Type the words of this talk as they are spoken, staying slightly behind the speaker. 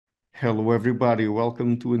Hello, everybody.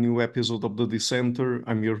 Welcome to a new episode of the Dissenter.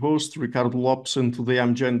 I'm your host, Ricardo Lopes, and today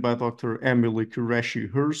I'm joined by Dr. Emily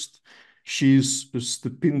Qureshi-Hurst. She's a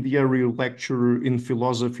Stipendiary Lecturer in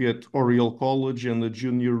Philosophy at Oriel College and a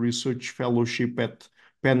Junior Research Fellowship at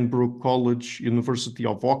Pembroke College, University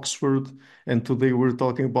of Oxford. And today we're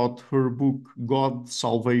talking about her book, God,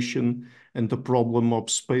 Salvation, and the Problem of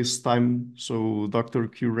Spacetime. So, Dr.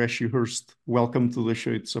 Qureshi-Hurst, welcome to the show.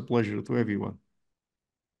 It's a pleasure to have you on.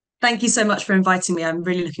 Thank you so much for inviting me. I'm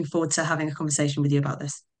really looking forward to having a conversation with you about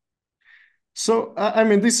this. So,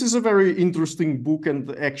 this is a very interesting book,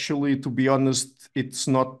 and actually, to be honest, it's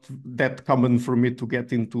not that common for me to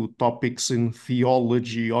get into topics in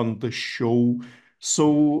theology on the show.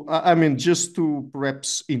 So, just to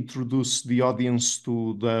perhaps introduce the audience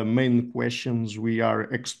to the main questions we are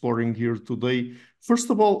exploring here today.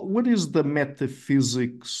 First of all, what is the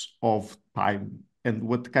metaphysics of time, and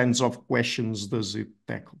what kinds of questions does it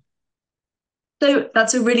tackle? So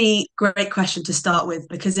that's a really great question to start with,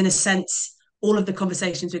 because in a sense, all of the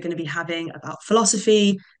conversations we're going to be having about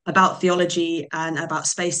philosophy, about theology, and about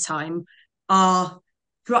space-time are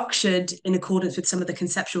structured in accordance with some of the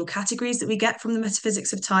conceptual categories that we get from the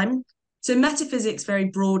metaphysics of time. So metaphysics very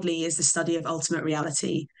broadly is the study of ultimate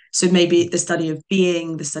reality. So maybe the study of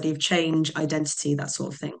being, the study of change, identity, that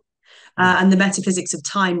sort of thing. Right. And the metaphysics of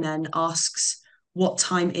time then asks what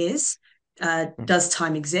time is. Does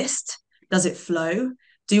time exist? Does it flow?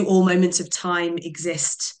 Do all moments of time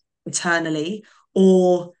exist eternally?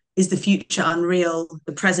 Or is the future unreal,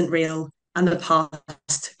 the present real, and the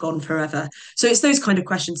past gone forever? So it's those kind of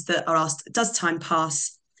questions that are asked. Does time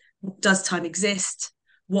pass? Does time exist?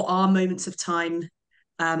 What are moments of time?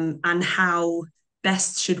 And how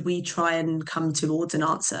best should we try and come towards an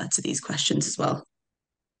answer to these questions as well?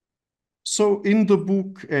 So, in the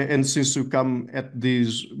book, and since you come at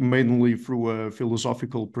this mainly through a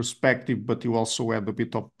philosophical perspective, but you also add a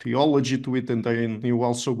bit of theology to it, and then you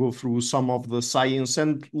also go through some of the science.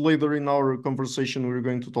 And later in our conversation, we're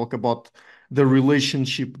going to talk about the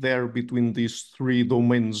relationship there between these three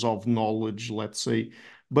domains of knowledge, let's say.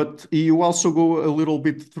 But you also go a little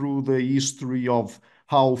bit through the history of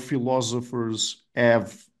how philosophers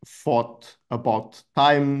have thought about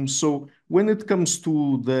time. So, when it comes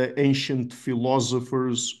to the ancient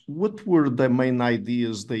philosophers, what were the main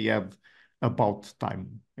ideas they had about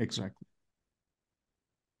time exactly?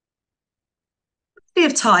 The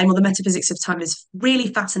of time, or the metaphysics of time, is really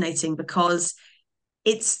fascinating because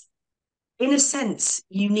it's in a sense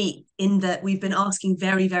unique in that we've been asking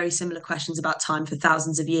very, very similar questions about time for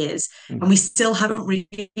thousands of years, and Mm. we still haven't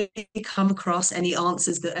really come across any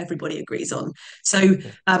answers that everybody agrees on. So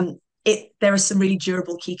Yeah. there are some really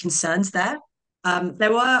durable key concerns there.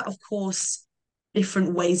 There were, of course,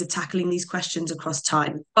 different ways of tackling these questions across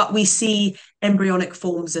time, but we see embryonic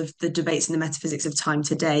forms of the debates in the metaphysics of time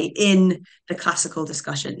today in the classical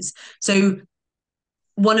discussions. So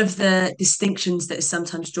one of the distinctions that is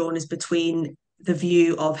sometimes drawn is between the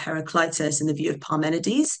view of Heraclitus and the view of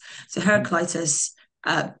Parmenides. So Mhm. Heraclitus,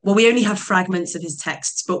 well, we only have fragments of his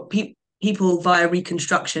texts, but people via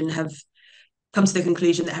reconstruction have come to the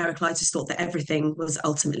conclusion that Heraclitus thought that everything was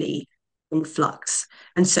ultimately in flux.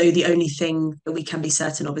 And so the only thing that we can be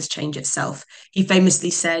certain of is change itself. He famously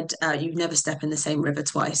said, you never step in the same river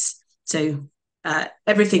twice. So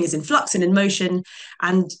everything is in flux and in motion.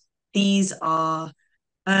 And these are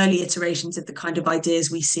early iterations of the kind of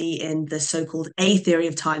ideas we see in the so-called A theory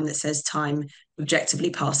of time that says time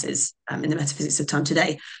objectively passes in the metaphysics of time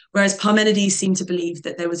today. Whereas Parmenides seemed to believe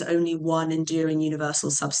that there was only one enduring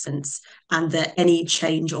universal substance and that any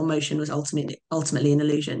change or motion was ultimately an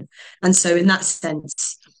illusion. And so in that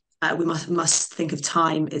sense, we must think of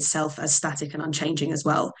time itself as static and unchanging as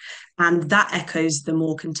well. And that echoes the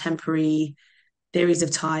more contemporary theories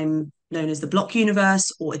of time known as the block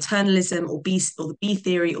universe or eternalism or the B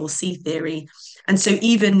theory or C theory. And so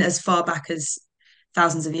even as far back as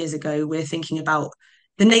thousands of years ago, we're thinking about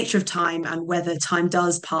the nature of time and whether time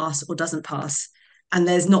does pass or doesn't pass. And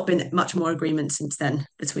there's not been much more agreement since then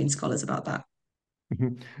between scholars about that.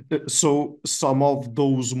 Mhm. So some of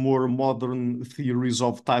those more modern theories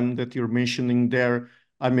of time that you're mentioning there,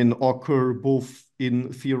 occur both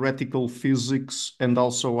in theoretical physics and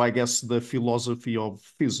also, I guess, the philosophy of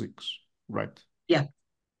physics, right? Yeah.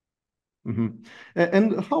 Mhm.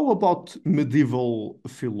 And how about medieval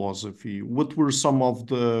philosophy? What were some of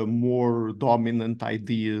the more dominant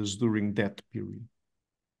ideas during that period?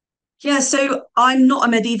 Yeah, so I'm not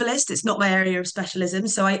a medievalist. It's not my area of specialism.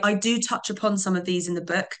 So I do touch upon some of these in the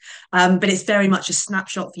book, but it's very much a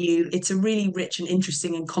snapshot view. It's a really rich and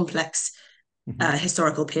interesting and complex Mhm.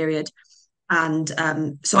 historical period.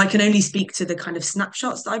 And so I can only speak to the kind of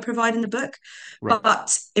snapshots that I provide in the book. Right.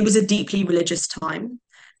 But it was a deeply religious time.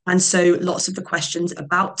 And so lots of the questions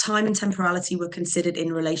about time and temporality were considered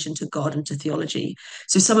in relation to God and to theology.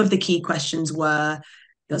 So some of the key questions were,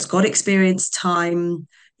 does God experience time?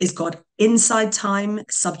 Is God inside time,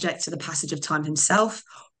 subject to the passage of time himself?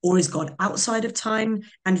 Or is God outside of time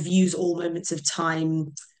and views all moments of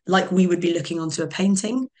time like we would be looking onto a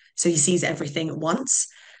painting? So he sees everything at once.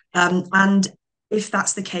 And if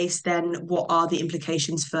that's the case, then what are the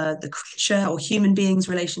implications for the creature or human beings'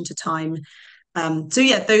 relation to time? So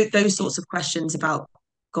yeah, those sorts of questions about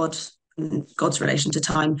God and God's relation to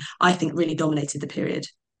time, I think really dominated the period.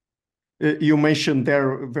 You mentioned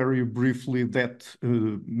there very briefly that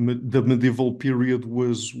the medieval period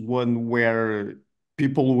was one where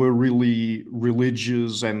people were really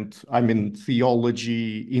religious, and I mean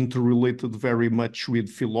theology interrelated very much with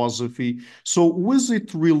philosophy. So was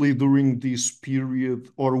it really during this period,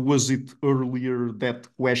 or was it earlier, that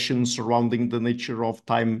questions surrounding the nature of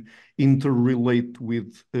time interrelate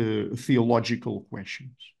with theological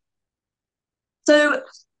questions? So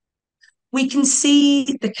we can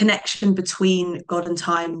see the connection between God and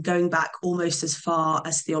time going back almost as far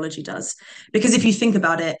as theology does. Because if you think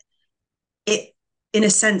about it, it in a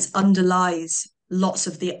sense underlies lots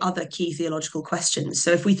of the other key theological questions.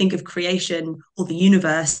 So if we think of creation or the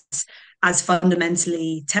universe as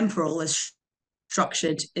fundamentally temporal, as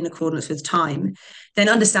structured in accordance with time, then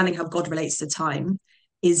understanding how God relates to time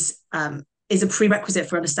is a prerequisite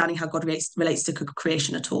for understanding how God relates to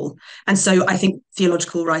creation at all. And so I think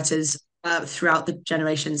theological writers throughout the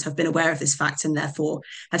generations have been aware of this fact, and therefore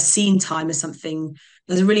have seen time as something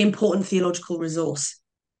as a really important theological resource.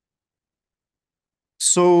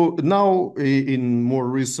 So now, in more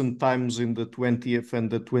recent times, in the 20th and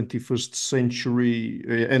the 21st century,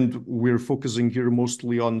 and we're focusing here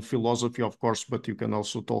mostly on philosophy, of course, but you can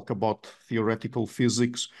also talk about theoretical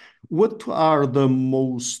physics. What are the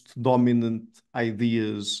most dominant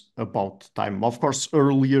ideas about time? Of course,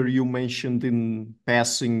 earlier you mentioned in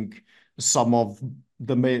passing some of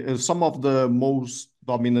the most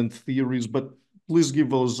dominant theories, but please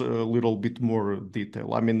give us a little bit more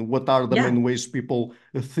detail. I mean, what are the Yeah. main ways people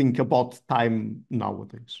think about time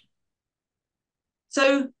nowadays?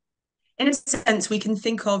 So in a sense, we can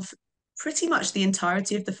think of pretty much the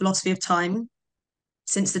entirety of the philosophy of time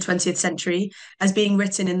since the 20th century as being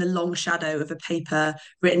written in the long shadow of a paper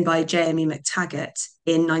written by J.M.E. McTaggart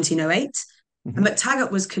in 1908. And Mhm.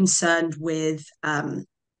 McTaggart was concerned with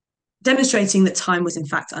demonstrating that time was in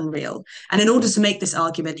fact unreal. And in order to make this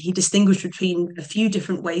argument, he distinguished between a few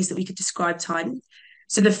different ways that we could describe time.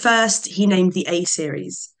 So the first he named the A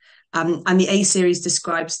series. And the A series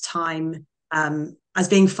describes time as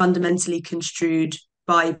being fundamentally construed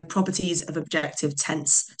by properties of objective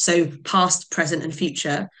tense. So past, present, and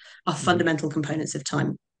future are Mhm. fundamental components of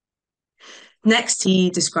time. Next,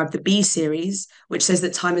 he described the B series, which says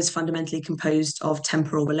that time is fundamentally composed of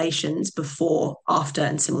temporal relations before, after,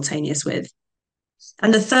 and simultaneous with.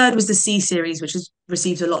 And the third was the C series, which has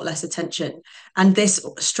received a lot less attention. And this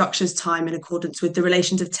structures time in accordance with the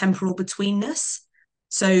relations of temporal betweenness.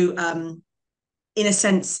 So, in a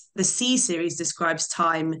sense, the C series describes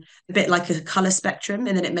time a bit like a color spectrum,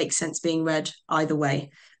 and then it makes sense being read either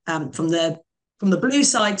way, from the blue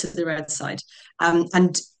side to the red side.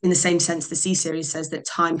 And in the same sense, the C series says that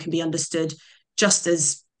time can be understood just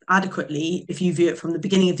as adequately if you view it from the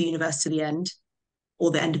beginning of the universe to the end, or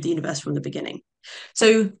the end of the universe from the beginning.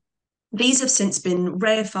 So these have since been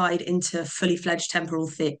reified into fully fledged temporal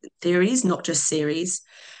theories, not just series.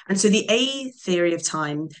 And so the A theory of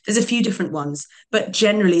time, there's a few different ones, but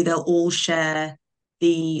generally they'll all share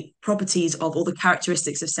the properties of, or the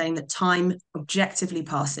characteristics of, saying that time objectively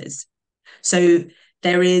passes. So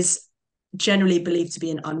there is generally believed to be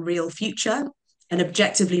an unreal future, an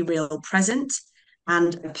objectively real present,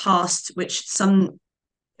 and a past, which some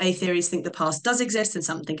A theories think the past does exist and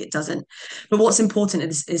some think it doesn't. But what's important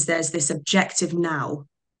is there's this objective now,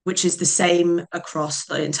 which is the same across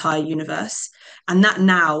the entire universe. And that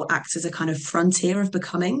now acts as a kind of frontier of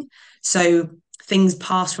becoming. So things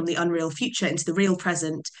pass from the unreal future into the real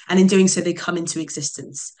present, and in doing so, they come into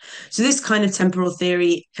existence. So this kind of temporal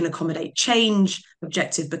theory can accommodate change,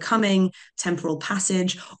 objective becoming, temporal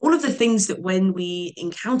passage, all of the things that when we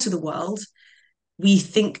encounter the world, we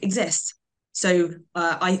think exist. So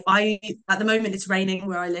I at the moment it's raining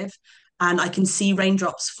where I live, and I can see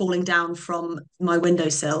raindrops falling down from my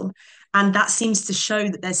windowsill, and that seems to show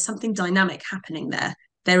that there's something dynamic happening there.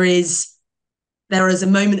 There is there is a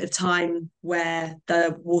moment of time where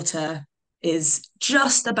the water is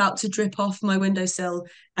just about to drip off my windowsill,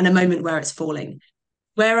 and a moment where it's falling.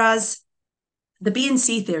 Whereas the B and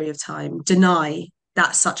C theory of time deny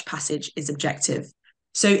that such passage is objective.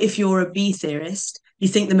 So if you're a B theorist, you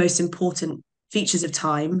think the most important features of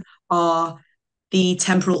time are the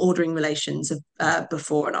temporal ordering relations of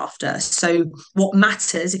before and after. So what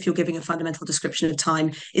matters, if you're giving a fundamental description of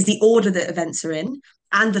time, is the order that events are in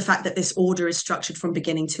and the fact that this order is structured from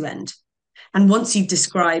beginning to end. And once you've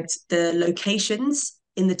described the locations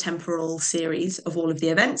in the temporal series of all of the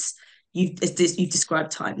events, you've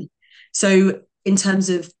described time. So in terms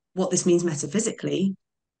of what this means metaphysically,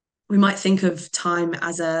 we might think of time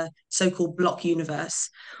as a so-called block universe,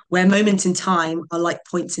 where moments in time are like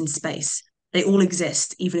points in space. They all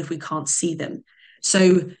exist, even if we can't see them.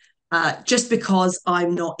 So just because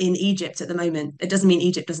I'm not in Egypt at the moment, it doesn't mean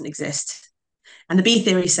Egypt doesn't exist. And the B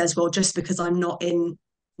theory says, well, just because I'm not in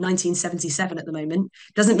 1977 at the moment,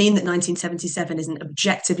 doesn't mean that 1977 isn't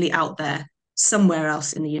objectively out there somewhere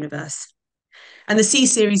else in the universe. And the C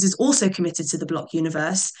series is also committed to the block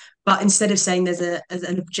universe, but instead of saying there's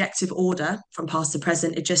an objective order from past to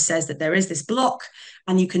present, it just says that there is this block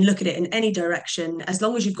and you can look at it in any direction. As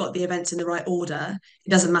long as you've got the events in the right order, it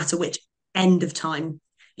doesn't matter which end of time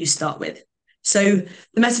you start with. So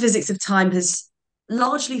the metaphysics of time has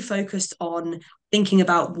largely focused on thinking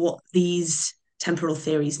about what these temporal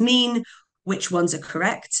theories mean, which ones are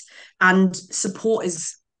correct, and support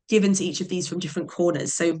is given to each of these from different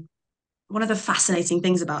corners. So one of the fascinating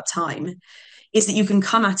things about time is that you can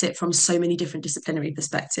come at it from so many different disciplinary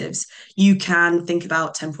perspectives. You can think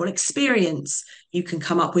about temporal experience. You can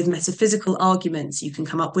come up with metaphysical arguments. You can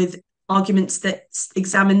come up with arguments that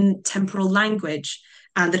examine temporal language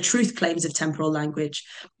and the truth claims of temporal language.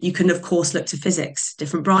 You can, of course, look to physics,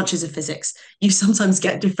 different branches of physics. You sometimes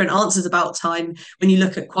get different answers about time when you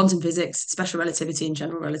look at quantum physics, special relativity, and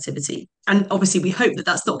general relativity. And obviously, we hope that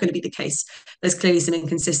that's not going to be the case. There's clearly some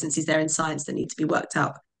inconsistencies there in science that need to be worked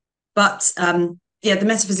out. But yeah, the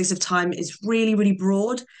metaphysics of time is really, really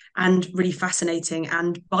broad and really fascinating.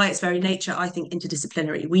 And by its very nature, I think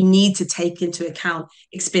interdisciplinary. We need to take into account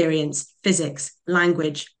experience, physics,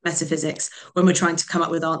 language, metaphysics when we're trying to come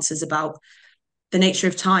up with answers about the nature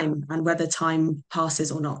of time and whether time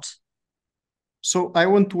passes or not. So I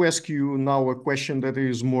want to ask you now a question that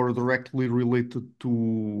is more directly related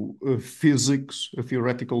to physics,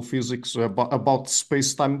 theoretical physics, about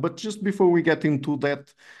space-time. But just before we get into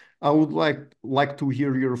that, I would like to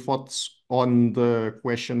hear your thoughts on the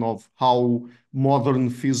question of how modern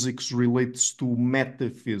physics relates to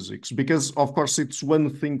metaphysics. Because, of course, it's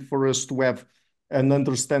one thing for us to have an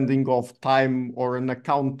understanding of time or an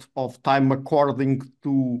account of time according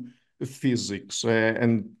to physics.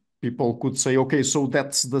 And people could say, okay, so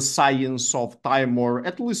that's the science of time, or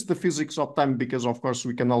at least the physics of time, because of course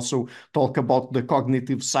we can also talk about the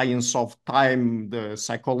cognitive science of time, the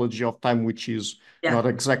psychology of time, which is not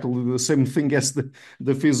exactly the same thing as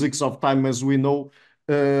the physics of time as we know.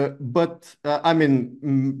 But I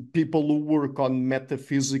mean, people who work on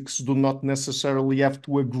metaphysics do not necessarily have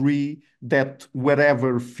to agree that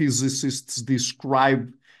whatever physicists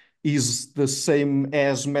describe is the same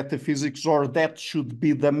as metaphysics, or that should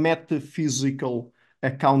be the metaphysical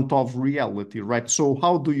account of reality, right? So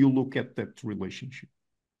how do you look at that relationship?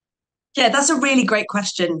 Yeah, that's a really great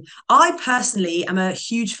question. I personally am a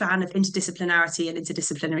huge fan of interdisciplinarity and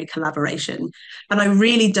interdisciplinary collaboration. And I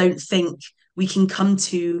really don't think we can come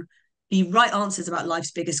to the right answers about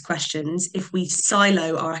life's biggest questions if we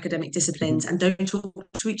silo our academic disciplines and don't talk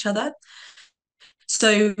to each other.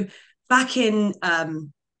 So back in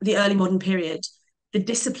the early modern period, the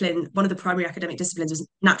discipline, one of the primary academic disciplines was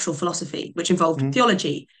natural philosophy, which involved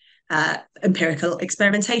theology, empirical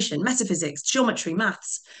experimentation, metaphysics, geometry,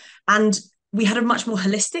 maths. And we had a much more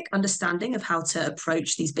holistic understanding of how to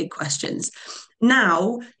approach these big questions.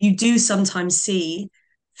 Now, you do sometimes see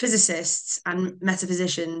physicists and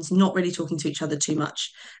metaphysicians not really talking to each other too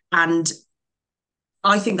much. And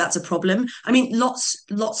I think that's a problem. I mean,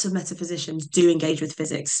 lots of metaphysicians do engage with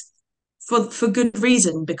physics for good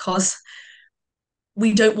reason, because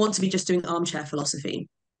we don't want to be just doing armchair philosophy.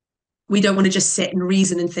 We don't want to just sit and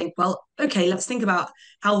reason and think, well, okay, let's think about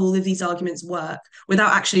how all of these arguments work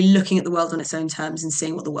without actually looking at the world on its own terms and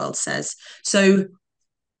seeing what the world says. So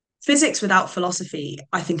physics without philosophy,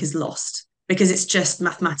 I think, is lost because it's just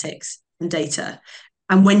mathematics and data.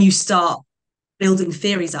 And when you start building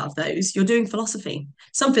theories out of those, you're doing philosophy.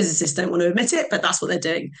 Some physicists don't want to admit it, but that's what they're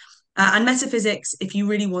doing. And metaphysics, if you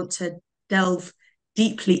really want to delve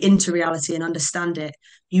deeply into reality and understand it,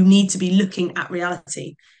 you need to be looking at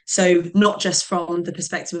reality. So not just from the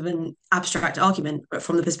perspective of an abstract argument, but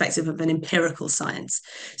from the perspective of an empirical science.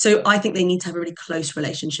 So I think they need to have a really close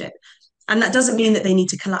relationship. And that doesn't mean that they need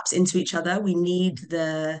to collapse into each other. We need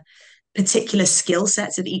the particular skill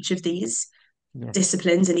sets of each of these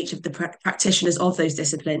disciplines and each of the practitioners of those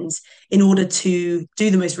disciplines in order to do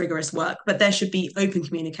the most rigorous work. But there should be open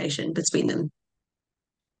communication between them.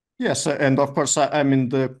 Yes, and of course, I mean,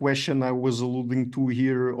 the question I was alluding to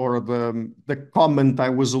here, or the comment I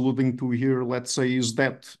was alluding to here, let's say, is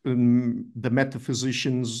that the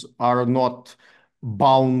metaphysicians are not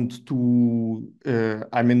bound to,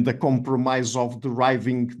 I mean, the compromise of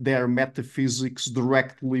deriving their metaphysics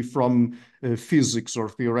directly from physics or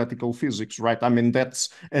theoretical physics, right? I mean, that's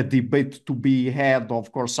a debate to be had.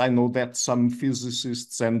 Of course, I know that some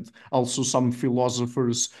physicists and also some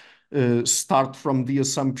philosophers start from the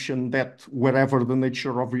assumption that wherever the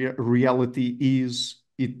nature of reality is,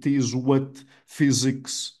 it is what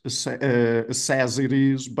physics says it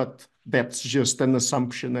is, but that's just an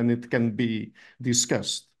assumption and it can be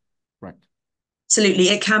discussed, right? Absolutely,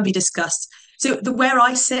 it can be discussed. So where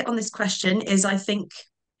I sit on this question is I think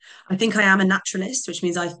I am a naturalist, which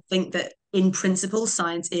means I think that in principle,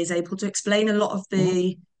 science is able to explain a lot of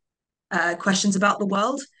the questions about the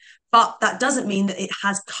world, but that doesn't mean that it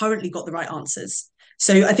has currently got the right answers.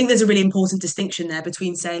 So I think there's a really important distinction there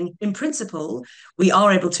between saying, in principle, we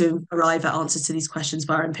are able to arrive at answers to these questions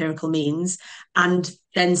via empirical means, and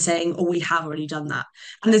then saying, oh, we have already done that.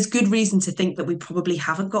 And there's good reason to think that we probably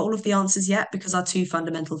haven't got all of the answers yet, because our two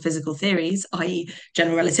fundamental physical theories, i.e.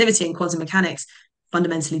 general relativity and quantum mechanics,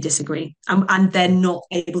 fundamentally disagree. And they're not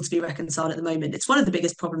able to be reconciled at the moment. It's one of the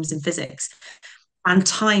biggest problems in physics. And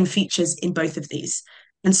time features in both of these.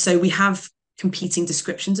 And so we have competing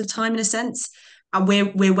descriptions of time in a sense. And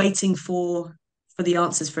we're waiting for the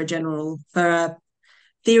answers for a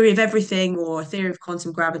theory of everything or a theory of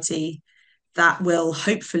quantum gravity that will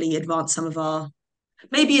hopefully advance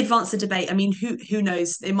maybe advance the debate. I mean, who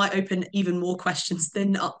knows? It might open even more questions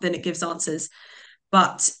than it gives answers.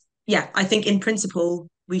 But yeah, I think in principle,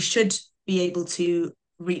 we should be able to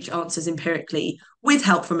reach answers empirically with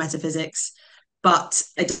help from metaphysics, but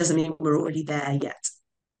it doesn't mean we're already there yet.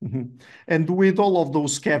 Mm-hmm. And with all of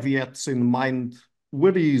those caveats in mind,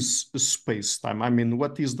 what is space-time? I mean,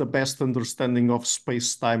 what is the best understanding of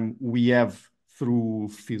space-time we have through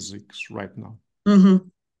physics right now? Mm-hmm.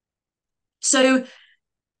 So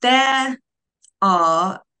there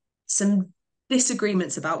are some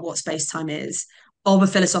disagreements about what space-time is of a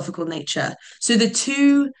philosophical nature. So the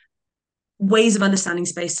two ways of understanding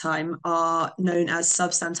space-time are known as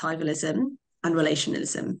substantivalism and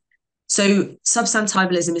relationalism. So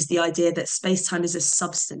substantivalism is the idea that space-time is a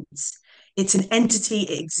substance. It's an entity,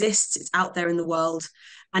 it exists, it's out there in the world.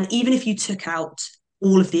 And even if you took out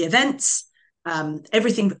all of the events,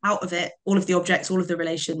 everything out of it, all of the objects, all of the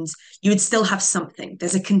relations, you would still have something.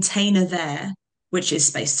 There's a container there, which is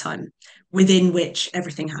space-time, within which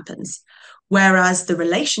everything happens. Whereas the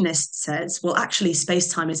relationist says, well, actually,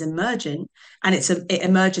 space-time is emergent and it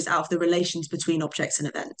emerges out of the relations between objects and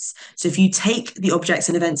events. So if you take the objects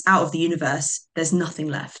and events out of the universe, there's nothing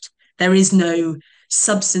left. There is no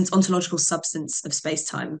ontological substance of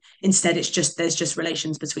space-time. Instead, there's just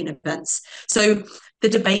relations between events. So the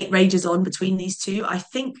debate rages on between these two. I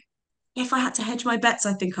think if I had to hedge my bets,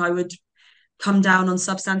 I think I would come down on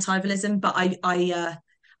substantivalism, but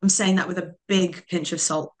I'm saying that with a big pinch of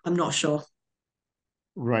salt. I'm not sure.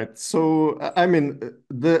 Right. So, I mean,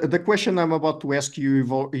 the question I'm about to ask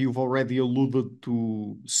you, you've already alluded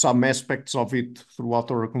to some aspects of it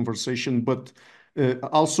throughout our conversation, but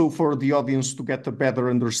also for the audience to get a better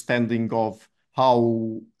understanding of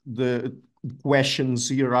how the questions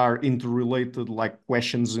here are interrelated, like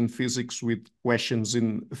questions in physics with questions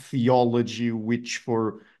in theology, which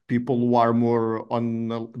for people who are more on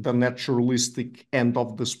the naturalistic end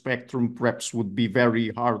of the spectrum perhaps would be very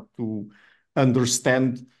hard to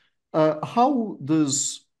understand. How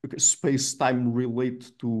does space-time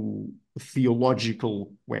relate to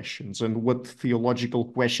theological questions, and what theological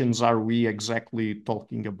questions are we exactly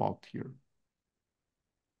talking about here?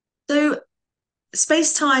 So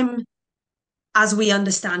space-time, as we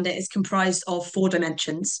understand it, is comprised of 4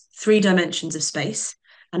 dimensions, 3 dimensions of space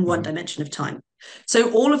and 1 dimension of time.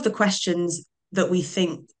 So all of the questions that we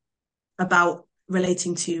think about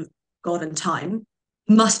relating to God and time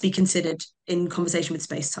must be considered in conversation with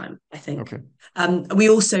space-time, I think. Okay. We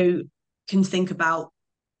also can think about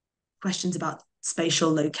questions about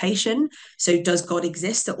spatial location. So does God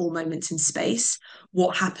exist at all moments in space?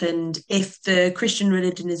 What happened if the Christian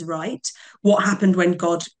religion is right? What happened when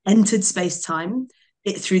God entered space-time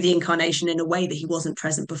through the incarnation in a way that he wasn't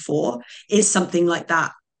present before? Is something like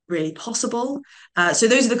that really possible? So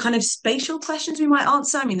those are the kind of spatial questions we might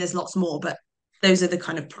answer. I mean, there's lots more, but those are the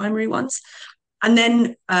kind of primary ones. And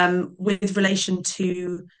then with relation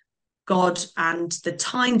to God and the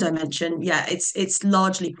time dimension, yeah, it's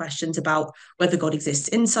largely questions about whether God exists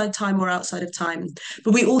inside time or outside of time.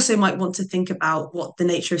 But we also might want to think about what the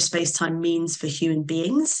nature of space-time means for human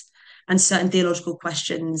beings and certain theological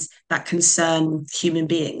questions that concern human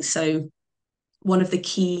beings. So one of the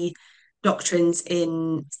key doctrines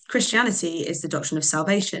in Christianity is the doctrine of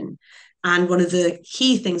salvation. And one of the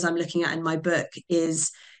key things I'm looking at in my book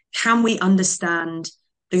is, can we understand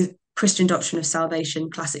the Christian doctrine of salvation,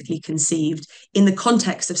 classically conceived, in the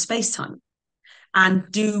context of space-time? And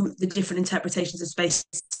do the different interpretations of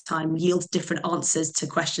space-time yield different answers to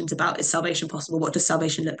questions about, is salvation possible? What does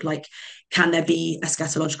salvation look like? Can there be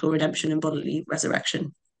eschatological redemption and bodily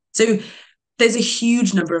resurrection? So there's a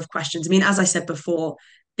huge number of questions. I mean, as I said before,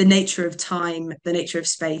 the nature of time, the nature of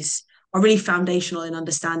space are really foundational in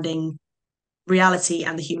understanding reality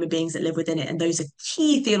and the human beings that live within it. And those are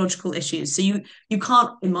key theological issues. So you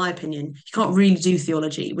can't, in my opinion, you can't really do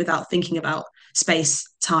theology without thinking about space,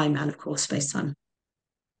 time, and of course, space-time.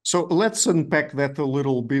 So let's unpack that a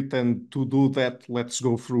little bit, and to do that, let's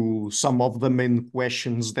go through some of the main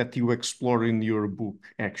questions that you explore in your book,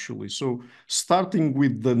 actually. So starting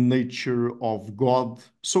with the nature of God.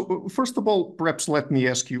 So first of all, perhaps let me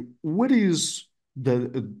ask you, what is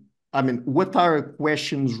what are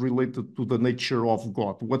questions related to the nature of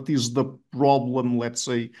God? What is the problem, let's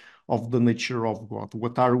say, of the nature of God?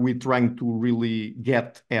 What are we trying to really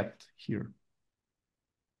get at here?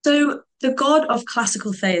 So the God of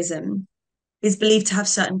classical theism is believed to have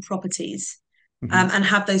certain properties, and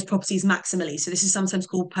have those properties maximally. So this is sometimes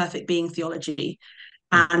called perfect being theology.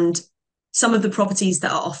 And some of the properties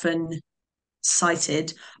that are often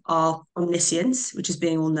cited are omniscience, which is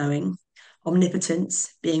being all-knowing,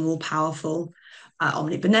 omnipotence, being all-powerful,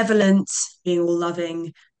 omnibenevolence, being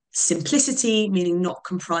all-loving, simplicity, meaning not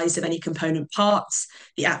comprised of any component parts,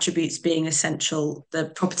 the attributes being essential, the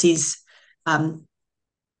properties of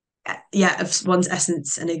one's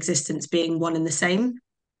essence and existence being one and the same.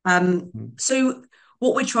 So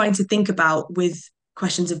what we're trying to think about with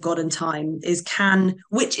questions of God and time is,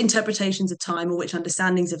 which interpretations of time or which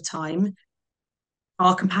understandings of time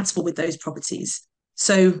are compatible with those properties?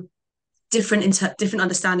 So different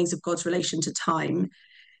understandings of God's relation to time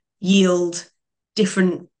yield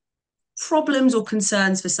different problems or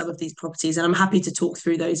concerns for some of these properties, and I'm happy to talk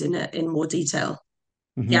through those in more detail.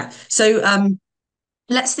 Yeah. So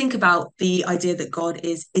let's think about the idea that God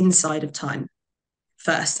is inside of time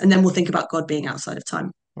first, and then we'll think about God being outside of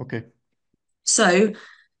time. Okay. So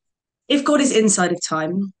if God is inside of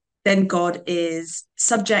time, then God is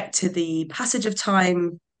subject to the passage of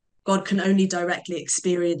time. God can only directly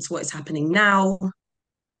experience what is happening now.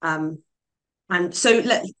 And so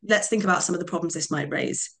let's think about some of the problems this might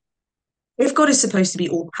raise. If God is supposed to be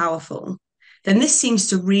all-powerful, then this seems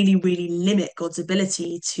to really, really limit God's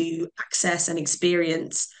ability to access and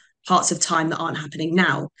experience parts of time that aren't happening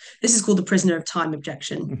now. This is called the prisoner of time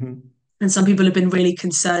objection. And some people have been really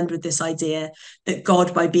concerned with this idea that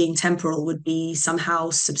God, by being temporal, would be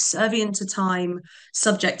somehow subservient to time,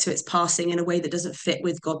 subject to its passing in a way that doesn't fit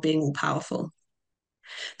with God being all-powerful.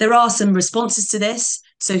 There are some responses to this.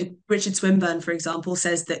 So Richard Swinburne, for example,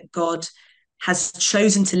 says that God has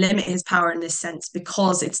chosen to limit his power in this sense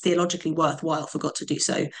because it's theologically worthwhile for God to do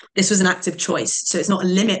so. This was an active choice. So it's not a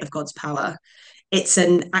limit of God's power. It's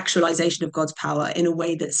an actualization of God's power in a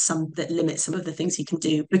way that limits some of the things he can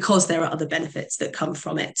do, because there are other benefits that come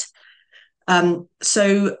from it.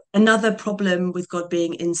 So another problem with God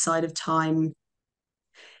being inside of time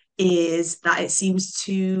is that it seems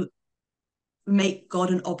to make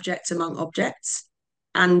God an object among objects.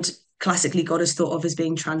 And classically, God is thought of as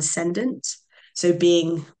being transcendent. So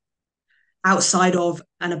being outside of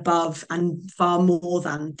and above and far more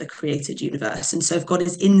than the created universe. And so if God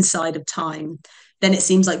is inside of time, then it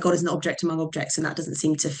seems like God is an object among objects, and that doesn't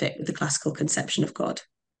seem to fit with the classical conception of God.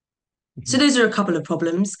 So those are a couple of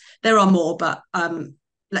problems. There are more, but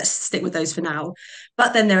let's stick with those for now.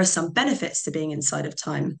 But then there are some benefits to being inside of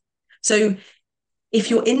time. So if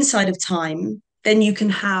you're inside of time, then you can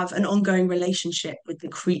have an ongoing relationship with the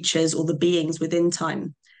creatures or the beings within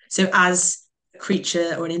time. So as a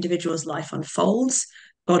creature or an individual's life unfolds,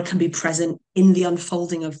 God can be present in the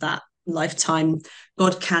unfolding of that lifetime.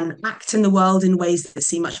 God can act in the world in ways that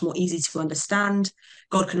seem much more easy to understand.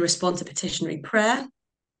 God can respond to petitionary prayer.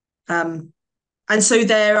 And so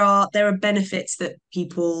there are benefits that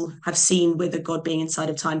people have seen with a God being inside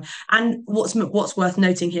of time. And what's worth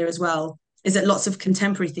noting here as well is that lots of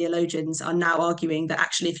contemporary theologians are now arguing that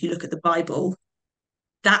actually, if you look at the Bible,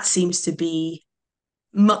 that seems to be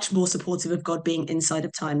much more supportive of God being inside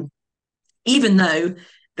of time, even though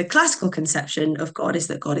The classical conception of God is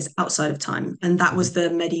that God is outside of time, and that was the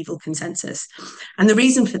medieval consensus. And the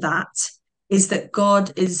reason for that is that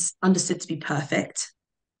God is understood to be perfect.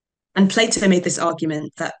 And Plato made this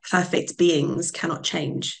argument that perfect beings cannot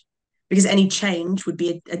change, because any change would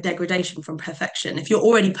be a degradation from perfection. If you're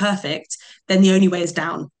already perfect, then the only way is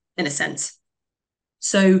down, in a sense.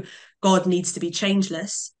 So God needs to be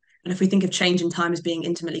changeless. And if we think of change and time as being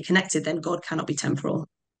intimately connected, then God cannot be temporal.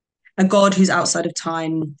 A God who's outside of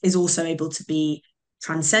time is also able to be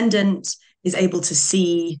transcendent, is able to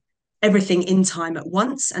see everything in time at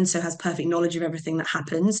once, and so has perfect knowledge of everything that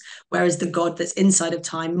happens, whereas the God that's inside of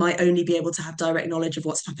time might only be able to have direct knowledge of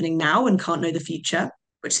what's happening now and can't know the future,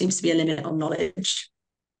 which seems to be a limit on knowledge.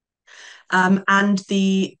 And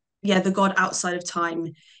the God outside of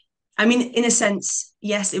time, I mean, in a sense,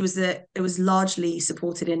 yes, it was largely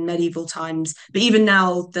supported in medieval times, but even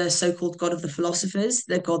now, the so-called God of the philosophers,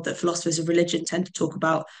 the God that philosophers of religion tend to talk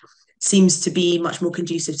about, seems to be much more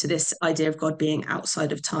conducive to this idea of God being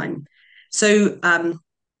outside of time. So,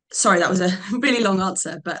 sorry, that was a really long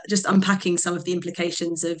answer, but just unpacking some of the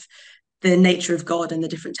implications of the nature of God and the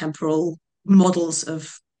different temporal models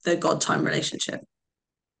of the God-time relationship.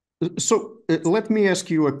 So let me ask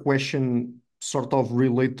you a question sort of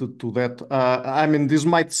related to that. I mean, this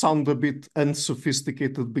might sound a bit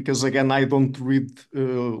unsophisticated because, again, I don't read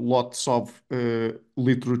lots of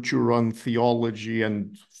literature on theology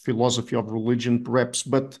and philosophy of religion, perhaps.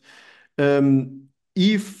 But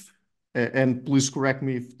if, and please correct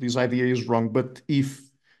me if this idea is wrong, but if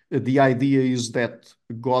the idea is that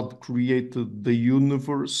God created the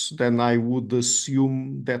universe, then I would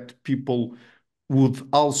assume that people would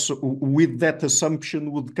also, with that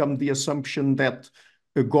assumption, would come the assumption that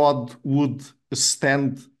a God would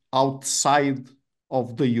stand outside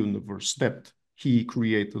of the universe that he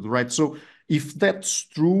created, right? So if that's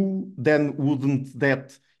true, then wouldn't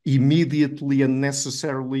that immediately and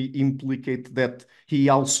necessarily implicate that he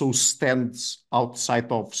also stands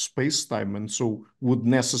outside of space-time and so would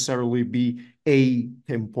necessarily be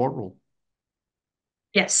atemporal?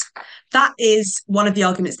 Yes, that is one of the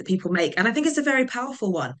arguments that people make. And I think it's a very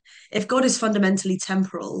powerful one. If God is fundamentally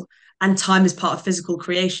temporal and time is part of physical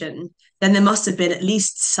creation, then there must have been at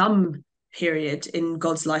least some period in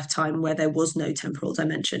God's lifetime where there was no temporal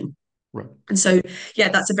dimension. Right. And so, yeah,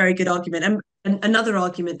 that's a very good argument. And another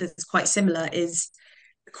argument that's quite similar is,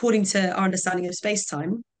 according to our understanding of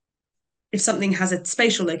space-time, if something has a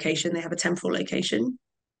spatial location, they have a temporal location.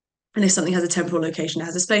 And if something has a temporal location, it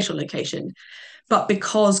has a spatial location. But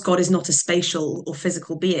because God is not a spatial or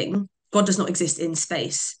physical being, God does not exist in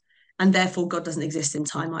space. And therefore, God doesn't exist in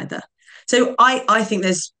time either. So I think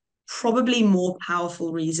there's probably more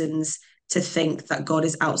powerful reasons to think that God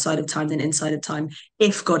is outside of time than inside of time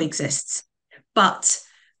if God exists. But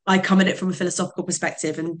I come at it from a philosophical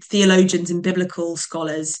perspective, and theologians and biblical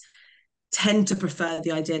scholars tend to prefer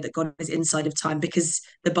the idea that God is inside of time because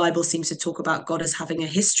the Bible seems to talk about God as having a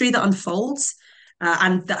history that unfolds,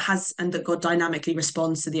 and that God dynamically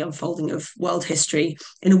responds to the unfolding of world history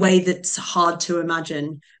in a way that's hard to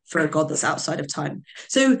imagine for a God that's outside of time.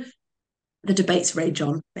 So the debates rage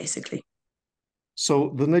on, basically.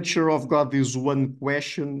 So the nature of God is one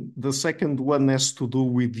question. The second one has to do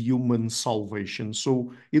with human salvation.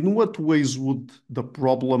 So in what ways would the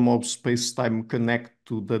problem of space-time connect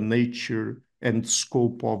to the nature and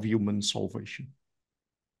scope of human salvation?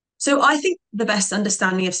 So I think the best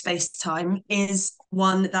understanding of space-time is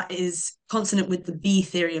one that is consonant with the B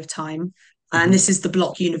theory of time. And this is the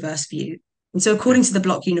block universe view. And so according to the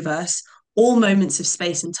block universe, all moments of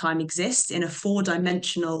space and time exist in a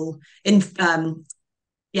four-dimensional Minkowski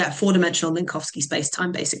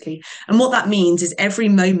space-time, basically. And what that means is every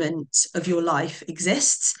moment of your life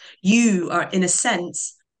exists. You are, in a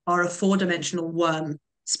sense, are a four-dimensional worm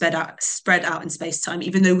spread out in space-time,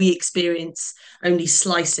 even though we experience only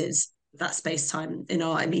slices of that space-time in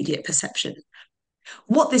our immediate perception.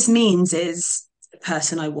 What this means is the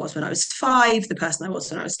person I was when I was 5, the person I was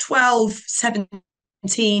when I was 12,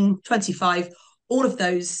 17, 25, all of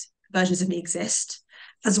those versions of me exist,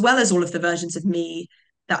 as well as all of the versions of me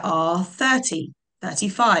that are 30,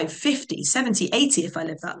 35, 50, 70, 80 if I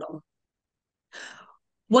live that long.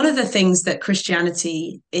 One of the things that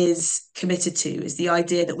Christianity is committed to is the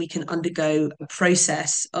idea that we can undergo a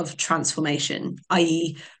process of transformation,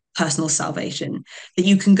 i.e., personal salvation, that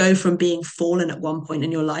you can go from being fallen at one point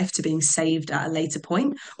in your life to being saved at a later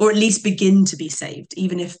point, or at least begin to be saved,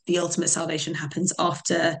 even if the ultimate salvation happens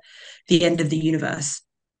after the end of the universe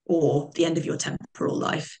or the end of your temporal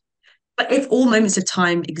life. But if all moments of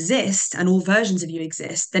time exist and all versions of you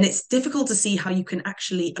exist, then it's difficult to see how you can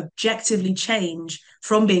actually objectively change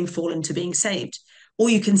from being fallen to being saved. All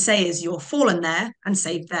you can say is you're fallen there and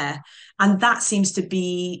saved there. And that seems to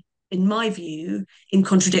be, in my view, in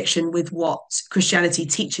contradiction with what Christianity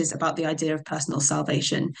teaches about the idea of personal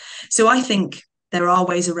salvation. So I think there are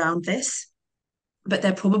ways around this, but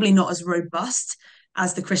they're probably not as robust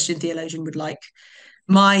as the Christian theologian would like.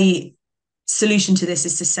 My solution to this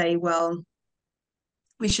is to say, well,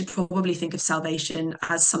 we should probably think of salvation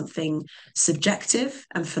as something subjective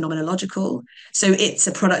and phenomenological. So it's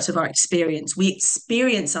a product of our experience. We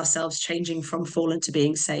experience ourselves changing from fallen to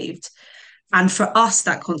being saved. And for us,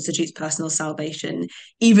 that constitutes personal salvation,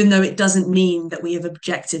 even though it doesn't mean that we have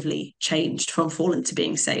objectively changed from fallen to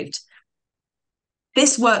being saved.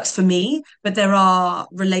 This works for me, but there are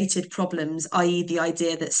related problems, i.e., the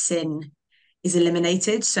idea that sin is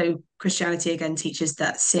eliminated. So Christianity, again, teaches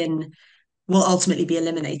that sin will ultimately be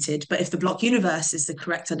eliminated. But if the block universe is the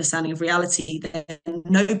correct understanding of reality, then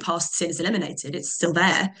no past sin is eliminated. It's still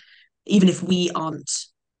there, even if we aren't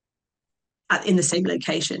in the same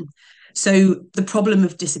location. So the problem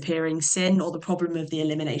of disappearing sin, or the problem of the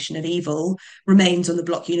elimination of evil, remains on the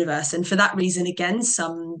block universe. And for that reason, again,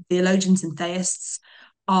 some theologians and theists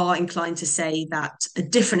are inclined to say that a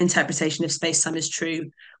different interpretation of space-time is true,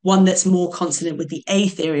 one that's more consonant with the A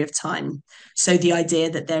theory of time. So the idea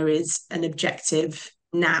that there is an objective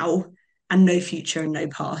now and no future and no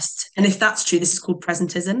past. And if that's true, this is called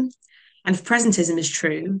presentism. And if presentism is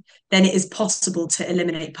true, then it is possible to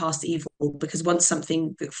eliminate past evil, because once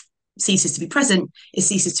something ceases to be present, it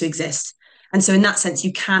ceases to exist. And so in that sense,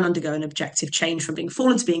 you can undergo an objective change from being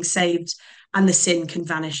fallen to being saved, and the sin can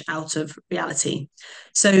vanish out of reality.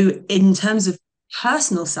 So in terms of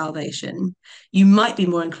personal salvation, you might be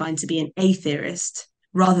more inclined to be an A theorist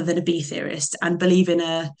rather than a B theorist, and believe in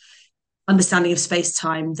a understanding of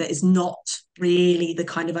space-time that is not really the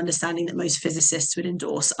kind of understanding that most physicists would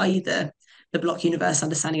endorse, i.e. the block universe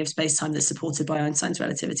understanding of space-time that's supported by Einstein's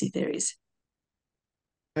relativity theories.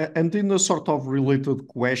 And in a sort of related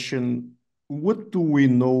question, what do we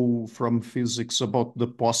know from physics about the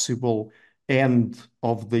possible end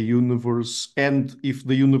of the universe? And if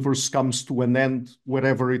the universe comes to an end,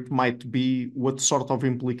 whatever it might be, what sort of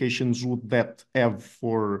implications would that have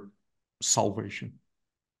for salvation?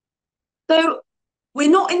 So we're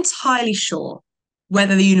not entirely sure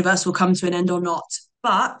whether the universe will come to an end or not,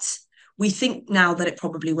 but we think now that it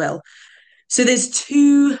probably will. So there's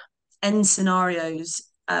two end scenarios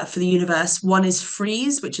for the universe. One is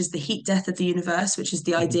freeze, which is the heat death of the universe, which is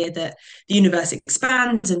the idea that the universe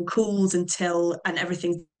expands and cools and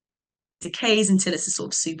everything decays until it's a sort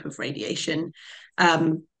of soup of radiation.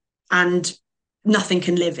 And nothing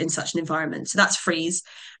can live in such an environment. So that's freeze.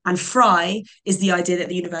 And fry is the idea that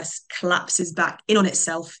the universe collapses back in on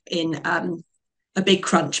itself in a big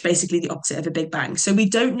crunch, basically the opposite of a big bang. So we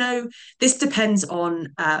don't know. This depends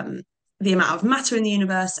on the amount of matter in the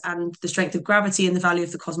universe and the strength of gravity and the value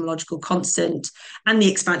of the cosmological constant and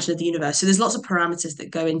the expansion of the universe. So there's lots of parameters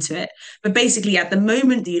that go into it. But basically, at the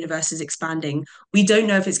moment the universe is expanding, we don't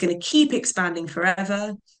know if it's going to keep expanding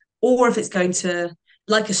forever, or if it's going to,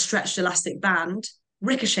 like a stretched elastic band,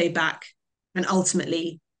 ricochet back and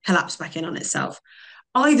ultimately collapse back in on itself.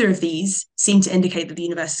 Either of these seem to indicate that the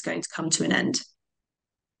universe is going to come to an end.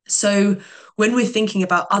 So when we're thinking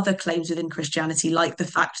about other claims within Christianity, like the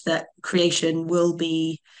fact that creation will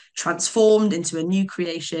be transformed into a new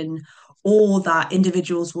creation, or that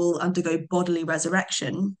individuals will undergo bodily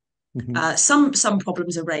resurrection, some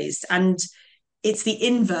problems are raised. And it's the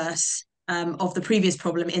inverse of the previous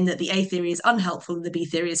problem, in that the A theory is unhelpful and the B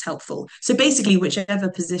theory is helpful. So basically, whichever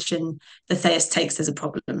position the theist takes, there's a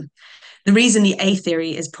problem. The reason the A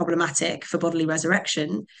theory is problematic for bodily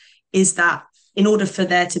resurrection is that in order for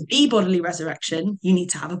there to be bodily resurrection, you need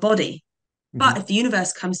to have a body. But if the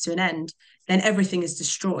universe comes to an end, then everything is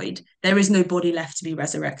destroyed. There is no body left to be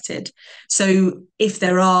resurrected. So if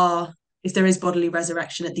there is bodily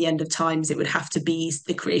resurrection at the end of times, it would have to be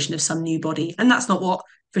the creation of some new body. And that's not what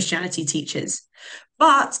Christianity teaches.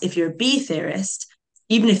 But if you're a B theorist,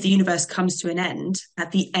 even if the universe comes to an end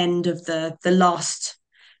at the end of the last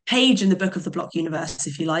page in the book of the block universe,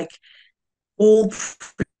 if you like, all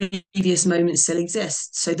previous moments still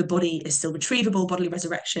exist. So the body is still retrievable, bodily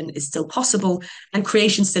resurrection is still possible, and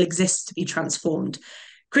creation still exists to be transformed.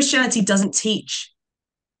 Christianity doesn't teach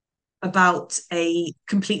about a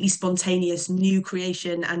completely spontaneous new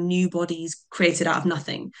creation and new bodies created out of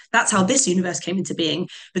nothing. That's how this universe came into being.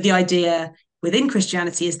 But the idea within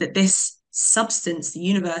Christianity is that this substance, the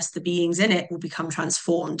universe, the beings in it, will become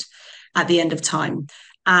transformed at the end of time.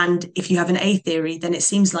 And if you have an A theory, then it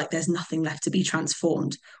seems like there's nothing left to be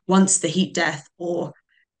transformed. Once the heat death or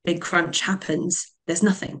big crunch happens, there's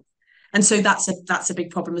nothing. And so that's a big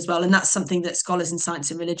problem as well. And that's something that scholars in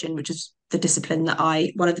science and religion, which is the discipline that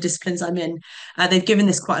one of the disciplines I'm in, they've given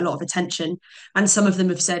this quite a lot of attention. And some of them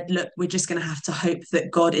have said, look, we're just going to have to hope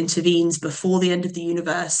that God intervenes before the end of the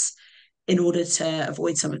universe in order to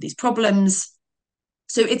avoid some of these problems.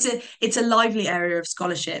 So it's a lively area of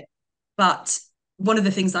scholarship. But one of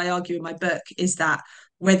the things I argue in my book is that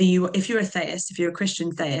if you're a theist, if you're a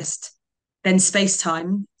Christian theist, then space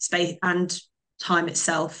and time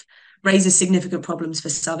itself raises significant problems for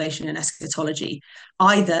salvation and eschatology.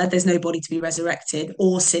 Either there's no body to be resurrected,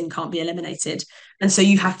 or sin can't be eliminated. And so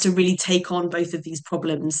you have to really take on both of these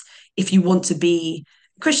problems if you want to be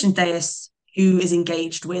a Christian theist who is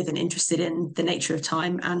engaged with and interested in the nature of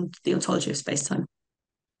time and the ontology of space-time.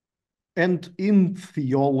 And in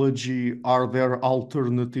theology, are there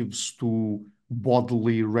alternatives to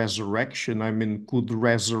bodily resurrection? I mean, could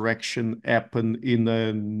resurrection happen in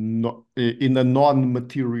a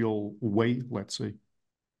non-material way, let's say?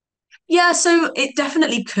 Yeah, so it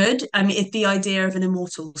definitely could. I mean, if the idea of an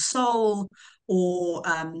immortal soul or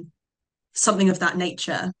something of that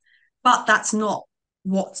nature, but that's not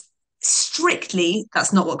what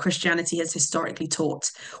Christianity has historically taught.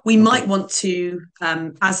 We might want to,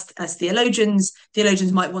 as theologians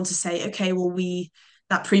might want to say, okay, well,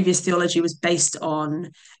 that previous theology was based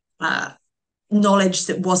on knowledge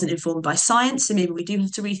that wasn't informed by science. So maybe we do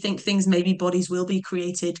have to rethink things. Maybe bodies will be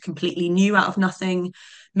created completely new out of nothing.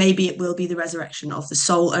 Maybe it will be the resurrection of the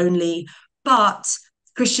soul only. But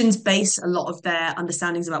Christians base a lot of their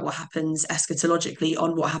understandings about what happens eschatologically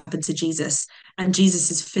on what happened to Jesus and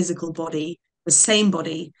Jesus's physical body, the same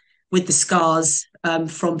body with the scars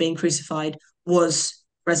from being crucified, was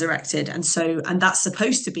resurrected. And that's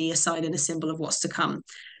supposed to be a sign and a symbol of what's to come.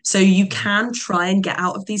 So you can try and get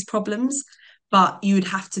out of these problems, but you would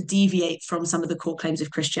have to deviate from some of the core claims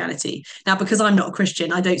of Christianity. Now, because I'm not a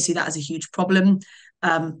Christian, I don't see that as a huge problem.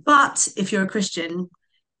 But if you're a Christian,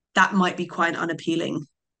 that might be quite an unappealing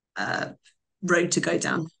road to go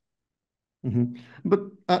down. Mm-hmm. But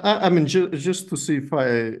I mean, just to see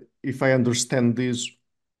if I understand this,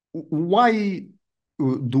 why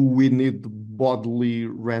do we need bodily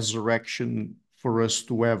resurrection for us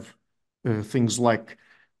to have things like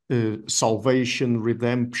salvation,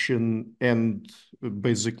 redemption, and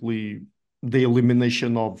basically the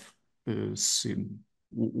elimination of sin?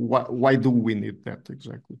 Why do we need that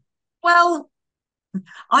exactly? Well,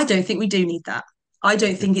 I don't think we do need that. I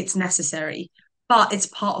don't Okay. think it's necessary, but it's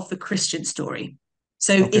part of the Christian story.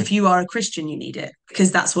 So Okay. if you are a Christian, you need it because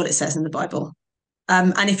that's what it says in the Bible.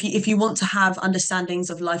 And if you want to have understandings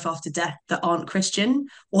of life after death that aren't Christian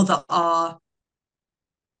or that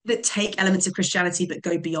take elements of Christianity but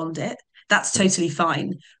go beyond it, that's totally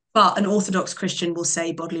fine. But an Orthodox Christian will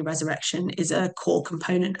say bodily resurrection is a core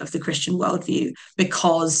component of the Christian worldview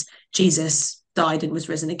because Jesus died and was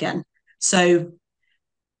risen again. So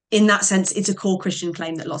in that sense, it's a core Christian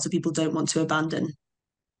claim that lots of people don't want to abandon.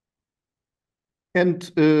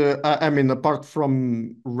 And I mean, apart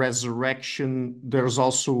from resurrection, there's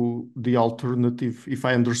also the alternative, if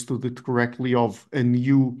I understood it correctly, of a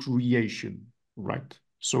new creation, right?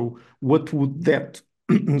 So what would that,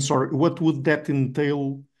 sorry, what would that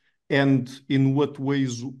entail, and in what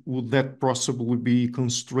ways would that possibly be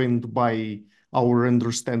constrained by our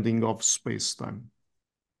understanding of space-time?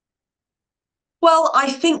 Well,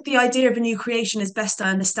 I think the idea of a new creation, as best I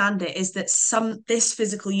understand it, is that this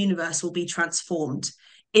physical universe will be transformed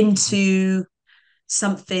into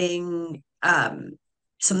something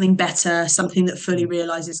something better, something that fully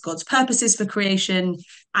realizes God's purposes for creation,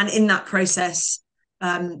 and in that process,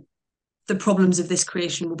 the problems of this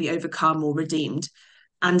creation will be overcome or redeemed.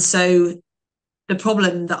 And so, the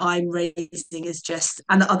problem that I'm raising is just,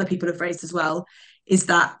 and that other people have raised as well, is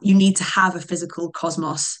that you need to have a physical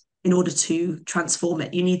cosmos in order to transform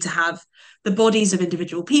it. You need to have the bodies of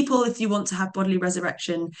individual people if you want to have bodily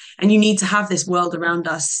resurrection, and you need to have this world around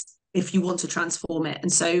us if you want to transform it.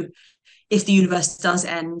 And so if the universe does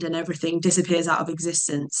end and everything disappears out of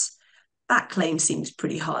existence, that claim seems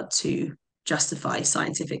pretty hard to justify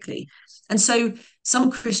scientifically. And so some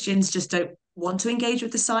Christians just don't want to engage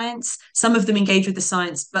with the science. Some of them engage with the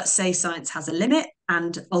science, but say science has a limit,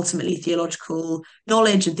 and ultimately theological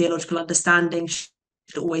knowledge and theological understanding should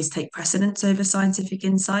always take precedence over scientific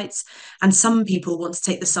insights. And some people want to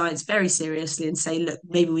take the science very seriously and say, look,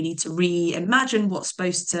 maybe we need to reimagine what's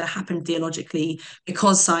supposed to happen theologically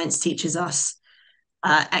because science teaches us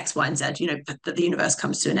X, Y, and Z, that the universe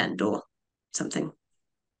comes to an end or something.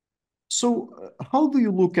 So, how do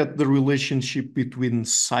you look at the relationship between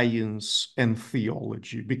science and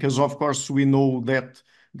theology? Because, of course, we know that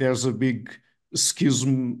there's a big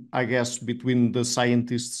schism, I guess, between the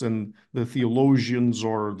scientists and the theologians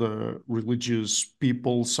or the religious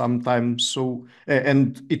people sometimes. So,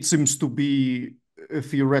 and it seems to be,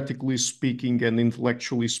 theoretically speaking and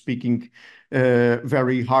intellectually speaking,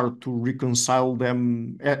 very hard to reconcile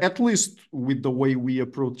them, at least with the way we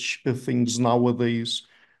approach things nowadays,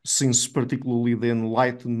 since particularly the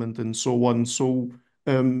Enlightenment and so on. So,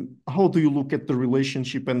 how do you look at the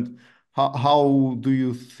relationship, and how do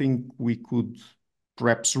you think we could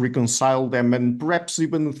perhaps reconcile them, and perhaps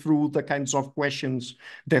even through the kinds of questions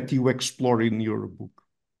that you explore in your book?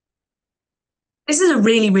 This is a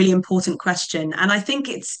really, really important question, and I think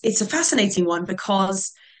it's a fascinating one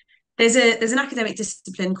because there's an academic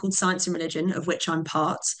discipline called science and religion, of which I'm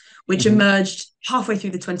part, which Mhm. emerged halfway through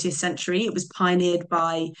the 20th century. It was pioneered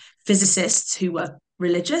by physicists who were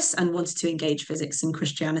religious and wanted to engage physics and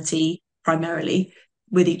Christianity primarily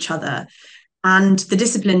with each other. And the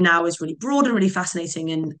discipline now is really broad and really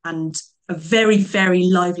fascinating, and a very, very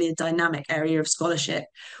lively and dynamic area of scholarship,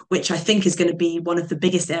 which I think is going to be one of the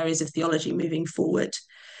biggest areas of theology moving forward.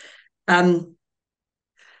 Um,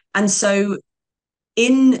 and so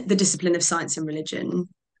in the discipline of science and religion,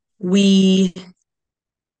 we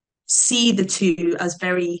see the two as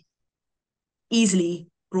very easily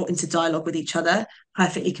brought into dialogue with each other,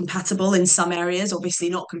 perfectly compatible in some areas, obviously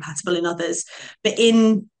not compatible in others, but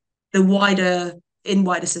the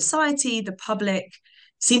wider society, the public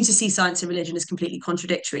seem to see science and religion as completely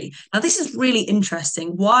contradictory. Now, this is really interesting.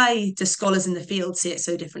 Why do scholars in the field see it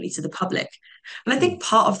so differently to the public? And I think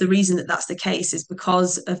part of the reason that that's the case is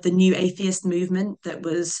because of the new atheist movement that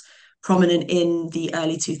was prominent in the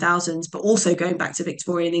early 2000s, but also going back to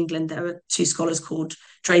Victorian England, there were two scholars called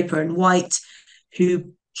Draper and White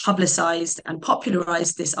who publicized and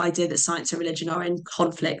popularized this idea that science and religion are in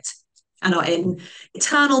conflict and are in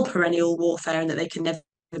eternal perennial warfare and that they can never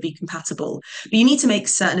be compatible. But you need to make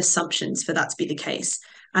certain assumptions for that to be the case.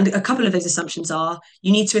 And a couple of those assumptions are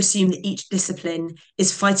you need to assume that each discipline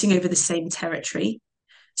is fighting over the same territory.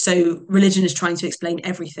 So religion is trying to explain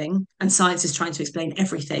everything and science is trying to explain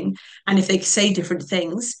everything. And if they say different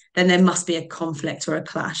things, then there must be a conflict or a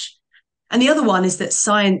clash. And the other one is that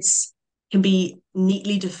science can be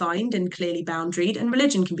neatly defined and clearly boundaried, and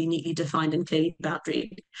religion can be neatly defined and clearly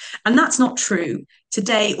boundaried. And that's not true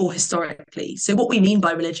today or historically. So, what we mean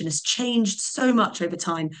by religion has changed so much over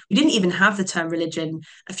time. We didn't even have the term religion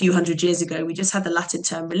a few hundred years ago. We just had the Latin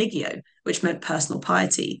term religio, which meant personal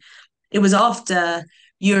piety. It was after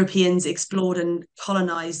Europeans explored and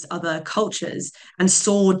colonized other cultures and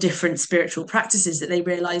saw different spiritual practices that they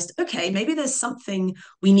realized, okay, maybe there's something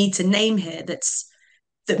we need to name here that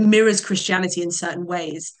mirrors Christianity in certain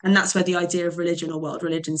ways. And that's where the idea of religion or world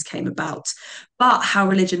religions came about. But how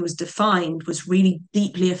religion was defined was really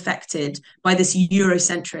deeply affected by this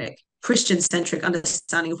Eurocentric, Christian-centric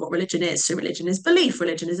understanding of what religion is. So religion is belief.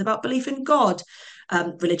 Religion is about belief in God.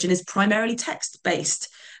 Religion is primarily text-based.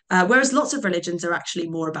 Whereas lots of religions are actually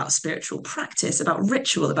more about spiritual practice, about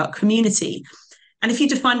ritual, about community. And if you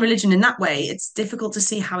define religion in that way, it's difficult to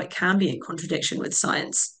see how it can be in contradiction with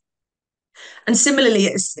science. And similarly,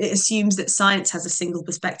 it assumes that science has a single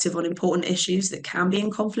perspective on important issues that can be in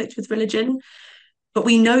conflict with religion. But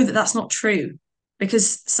we know that that's not true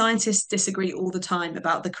because scientists disagree all the time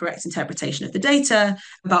about the correct interpretation of the data,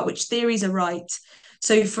 about which theories are right.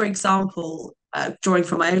 So, for example, drawing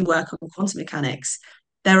from my own work on quantum mechanics,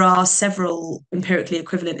 there are several empirically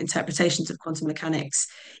equivalent interpretations of quantum mechanics,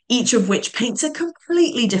 each of which paints a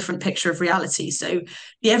completely different picture of reality. So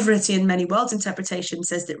the Everettian many worlds interpretation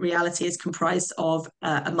says that reality is comprised of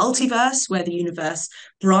a multiverse where the universe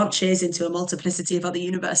branches into a multiplicity of other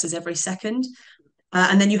universes every second.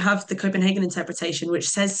 And then you have the Copenhagen interpretation, which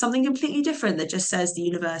says something completely different, that just says the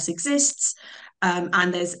universe exists,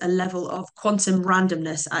 and there's a level of quantum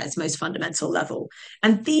randomness at its most fundamental level.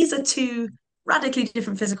 And these are two radically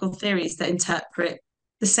different physical theories that interpret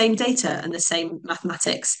the same data and the same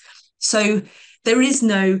mathematics. So there is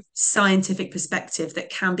no scientific perspective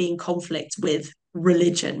that can be in conflict with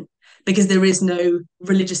religion because there is no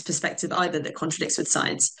religious perspective either that contradicts with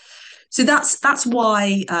science. So that's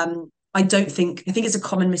why I think it's a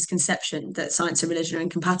common misconception that science and religion are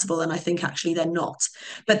incompatible, and I think actually they're not.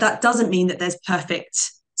 But that doesn't mean that there's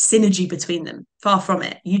perfect synergy between them. Far from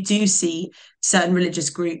it. You do see certain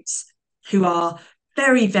religious groups who are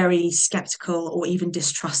very, very skeptical or even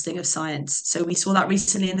distrusting of science. So we saw that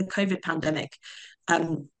recently in the COVID pandemic.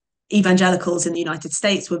 Evangelicals in the United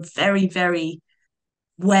States were very, very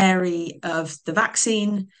wary of the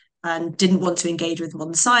vaccine. and didn't want to engage with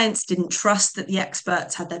modern science, didn't trust that the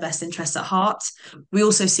experts had their best interests at heart. We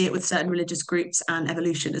also see it with certain religious groups and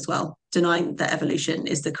evolution as well, denying that evolution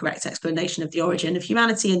is the correct explanation of the origin of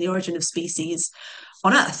humanity and the origin of species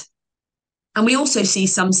on Earth. And we also see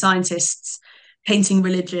some scientists painting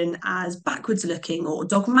religion as backwards looking or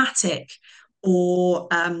dogmatic or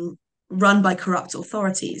run by corrupt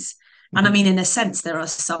authorities. And I mean, in a sense, there are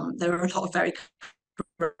a lot of very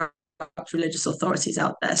corrupt religious authorities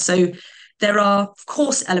out there. So there are, of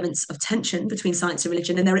course, elements of tension between science and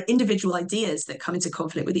religion, and there are individual ideas that come into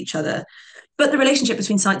conflict with each other. But the relationship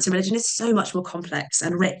between science and religion is so much more complex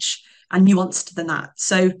and rich and nuanced than that.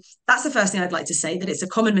 So that's the first thing I'd like to say, that it's a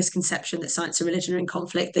common misconception that science and religion are in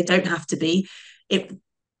conflict. They don't have to be.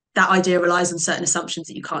 That idea relies on certain assumptions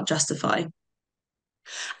that you can't justify.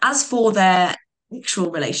 As for their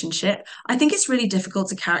actual relationship, I think it's really difficult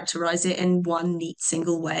to characterize it in one neat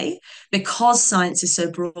single way, because science is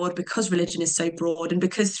so broad, because religion is so broad, and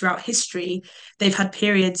because throughout history they've had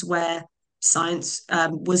periods where science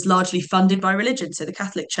was largely funded by religion. So the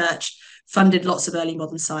Catholic Church funded lots of early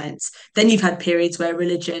modern science. Then you've had periods where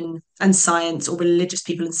religion and science, or religious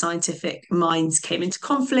people and scientific minds, came into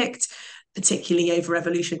conflict, particularly over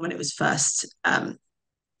evolution when it was first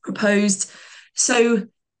proposed. So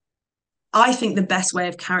I think the best way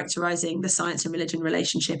of characterizing the science and religion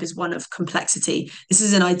relationship is one of complexity. This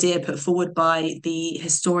is an idea put forward by the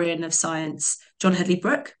historian of science, John Hedley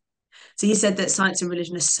Brooke. So he said that science and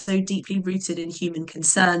religion are so deeply rooted in human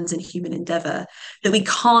concerns and human endeavor that we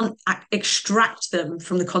can't extract them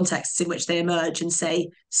from the contexts in which they emerge and say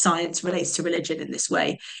science relates to religion in this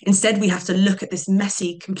way. Instead, we have to look at this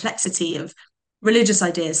messy complexity of religious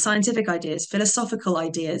ideas, scientific ideas, philosophical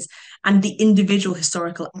ideas, and the individual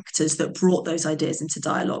historical actors that brought those ideas into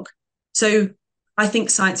dialogue. So I think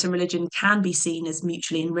science and religion can be seen as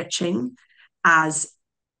mutually enriching, as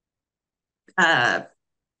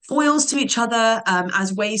foils to each other,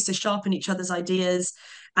 as ways to sharpen each other's ideas.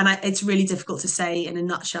 And it's really difficult to say in a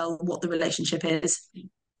nutshell what the relationship is.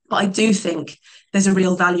 But I do think there's a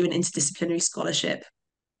real value in interdisciplinary scholarship.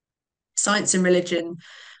 Science and religion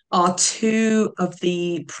are two of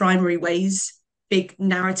the primary ways, big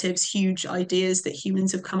narratives, huge ideas that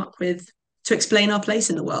humans have come up with to explain our place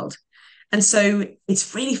in the world. And so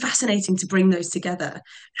it's really fascinating to bring those together.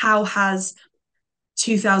 How has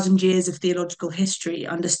 2,000 years of theological history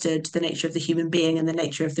understood the nature of the human being and the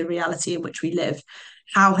nature of the reality in which we live?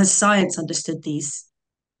 How has science understood these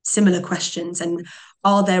similar questions, and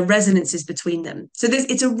are there resonances between them? So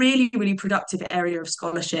it's a really, really productive area of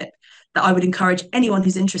scholarship that I would encourage anyone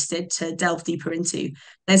who's interested to delve deeper into.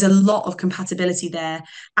 There's a lot of compatibility there.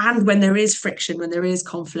 And when there is friction, when there is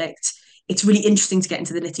conflict, it's really interesting to get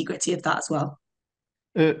into the nitty-gritty of that as well.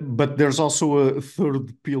 But there's also a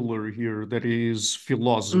third pillar here, that is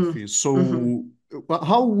philosophy. So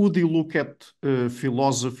how would you look at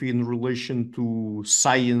philosophy in relation to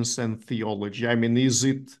science and theology? I mean, is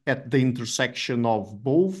it at the intersection of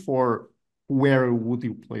both, or where would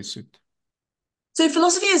you place it? So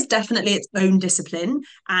philosophy is definitely its own discipline,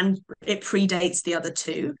 and it predates the other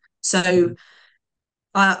two. So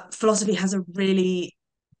philosophy has a really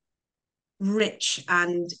rich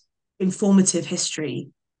and informative history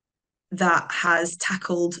that has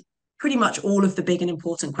tackled pretty much all of the big and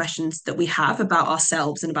important questions that we have about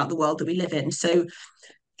ourselves and about the world that we live in. So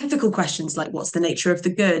ethical questions like, what's the nature of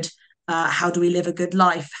the good? How do we live a good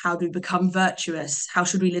life? How do we become virtuous? How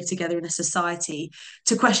should we live together in a society?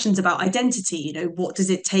 To questions about identity, what does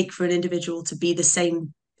it take for an individual to be the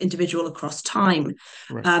same individual across time?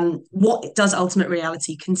 Right. What does ultimate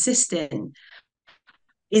reality consist in?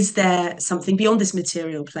 Is there something beyond this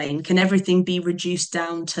material plane? Can everything be reduced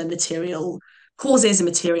down to material causes and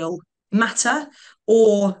material matter?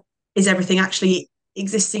 Or is everything actually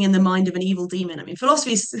existing in the mind of an evil demon? I mean,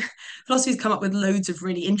 philosophy's come up with loads of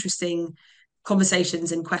really interesting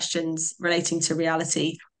conversations and questions relating to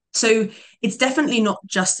reality. So it's definitely not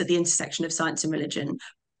just at the intersection of science and religion.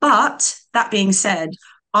 But that being said,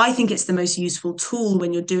 I think it's the most useful tool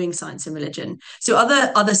when you're doing science and religion. So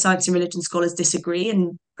other science and religion scholars disagree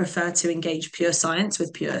and prefer to engage pure science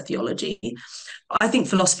with pure theology. I think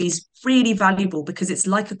philosophy is really valuable because it's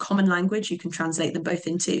like a common language you can translate them both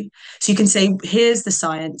into. So you can say, here's the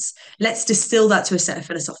science, let's distill that to a set of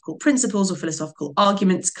philosophical principles or philosophical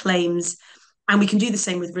arguments, claims, and we can do the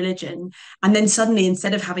same with religion. And then suddenly,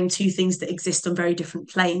 instead of having two things that exist on very different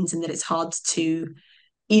planes and that it's hard to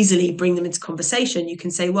easily bring them into conversation, you can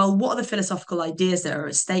say, well, what are the philosophical ideas that are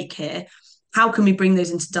at stake here? How can we bring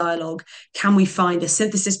those into dialogue? Can we find a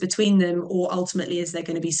synthesis between them? Or ultimately, is there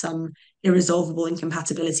going to be some irresolvable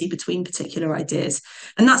incompatibility between particular ideas?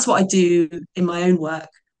 And that's what I do in my own work.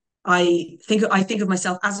 I think of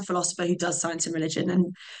myself as a philosopher who does science and religion,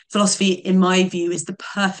 and philosophy, in my view, is the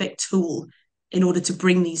perfect tool in order to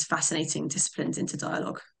bring these fascinating disciplines into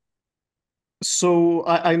dialogue. So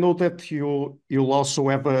I know that you'll also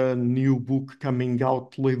have a new book coming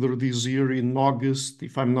out later this year in August,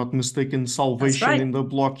 if I'm not mistaken, That's Salvation right. in the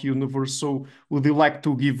Block Universe. So would you like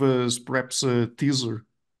to give us perhaps a teaser?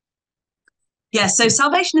 Yeah, so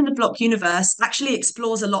Salvation in the Block Universe actually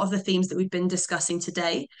explores a lot of the themes that we've been discussing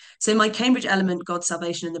today. So, my Cambridge element, God,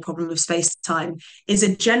 Salvation, and the Problem of Space-Time, is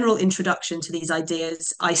a general introduction to these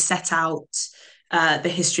ideas. I set out the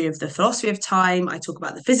history of the philosophy of time, I talk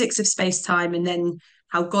about the physics of space-time, and then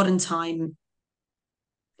how God and time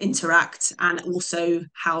interact, and also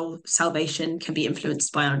how salvation can be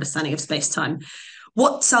influenced by our understanding of space-time.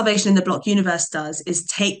 What Salvation in the Block Universe does is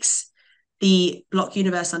takes the block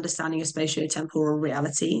universe understanding of spatio-temporal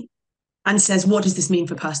reality and says, what does this mean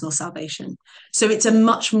for personal salvation? So it's a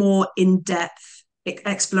much more in-depth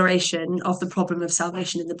exploration of the problem of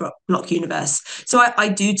salvation in the block universe. So I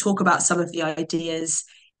do talk about some of the ideas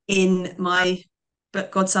in my book,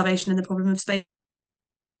 God, Salvation, and the Problem of Space-Time,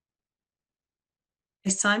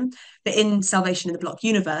 but in Salvation in the Block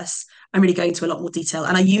Universe, I'm really going into a lot more detail.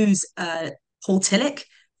 And I use Paul Tillich,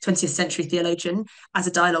 20th century theologian, as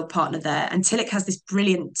a dialogue partner there. And Tillich has this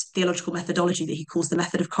brilliant theological methodology that he calls the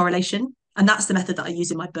method of correlation. And that's the method that I use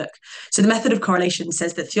in my book. So the method of correlation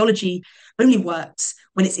says that theology only works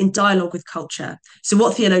when it's in dialogue with culture. So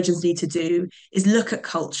what theologians need to do is look at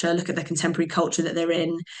culture, look at the contemporary culture that they're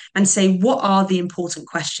in, and say, what are the important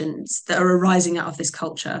questions that are arising out of this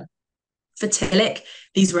culture? For Tillich,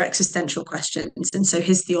 these were existential questions. And so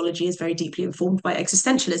his theology is very deeply informed by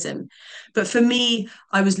existentialism. But for me,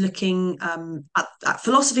 I was looking at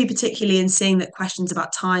philosophy particularly and seeing that questions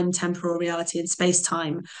about time, temporal reality, and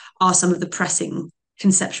space-time are some of the pressing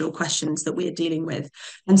conceptual questions that we are dealing with.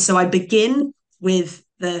 And so I begin with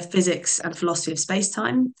the physics and philosophy of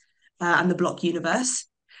space-time and the block universe.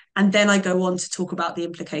 And then I go on to talk about the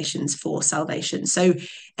implications for salvation. So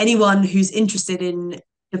anyone who's interested in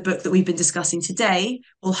the book that we've been discussing today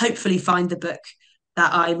will hopefully find the book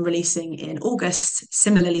that I'm releasing in August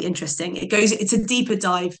similarly interesting. It's a deeper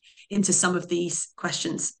dive into some of these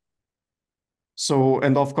questions. So,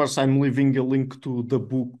 and of course, I'm leaving a link to the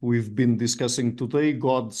book we've been discussing today,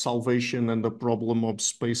 God, Salvation, and the Problem of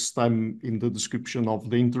Space-Time, in the description of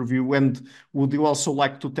the interview. And would you also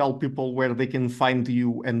like to tell people where they can find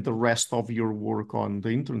you and the rest of your work on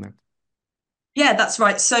the internet? Yeah, that's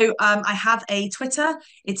right. So I have a Twitter.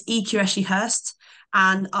 It's Qureshi-Hurst,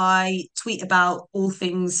 and I tweet about all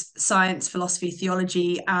things science, philosophy,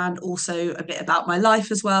 theology, and also a bit about my life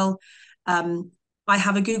as well. I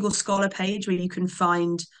have a Google Scholar page where you can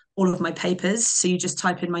find all of my papers. So you just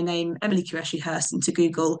type in my name, Emily Qureshi-Hurst, into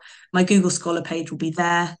Google. My Google Scholar page will be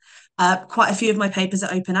there. Quite a few of my papers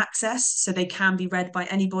are open access, so they can be read by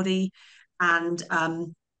anybody. And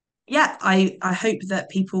yeah, I hope that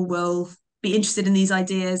people will be interested in these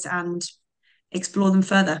ideas and explore them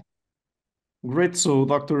further. Great. So,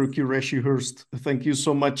 Dr. Qureshi-Hurst, thank you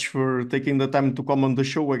so much for taking the time to come on the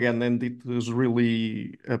show again. And it was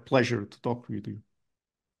really a pleasure to talk with you.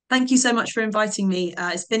 Thank you so much for inviting me.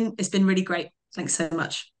 It's been really great. Thanks so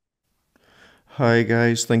much. Hi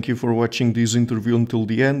guys, thank you for watching this interview until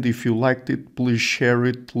the end. If you liked it, please share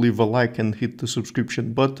it, leave a like and hit the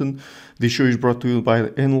subscription button. This show is brought to you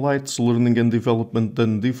by Enlights, learning and development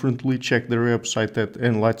done differently. Check their website at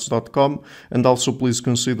enlights.com, and also please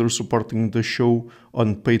consider supporting the show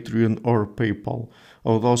on Patreon or PayPal.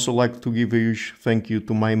 I would also like to give a huge thank you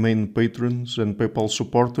to my main patrons and PayPal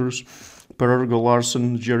supporters: Per Ergo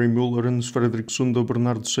Larsen, Jerry Mullerens, Frederick Sunda,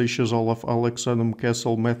 Bernardo Seixas, Olaf Alex, Adam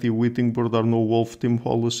Kessel, Matthew Whittingbird, Arno Wolf, Tim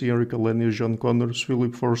Hollis, Eric Alenia, John Connors,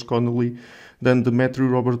 Philip Forrest Connolly, Dan Demetri,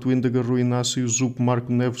 Robert Windegar, Rui Inácio, Zup, Mark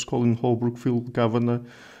Neves, Colin Holbrook, Phil Kavanagh,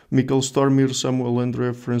 Michael Stormir, Samuel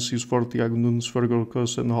André, Francis Forte, Tiago Nunes, Fergal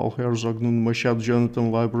Cossen, Hal Herzog, Nuno Machado,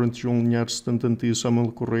 Jonathan Labyrinth, João Linhares, Stantantia,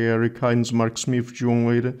 Samuel Correia, Eric Hines, Mark Smith,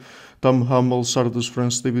 João Eira, Tom Hummel, Sardus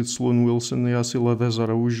France, David Sloan Wilson, Yacila Dez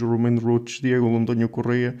Araújo, Romain Roach, Diego Londonho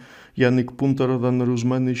Correia, Yannick Punter, Dana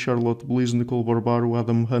Rusmani, Charlotte Bliss, Nicole Barbaro,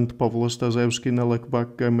 Adam Hunt, Pavlo Stasevski, Nelek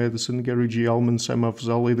Bach, Guy Madison, Gary G. Alman, Sam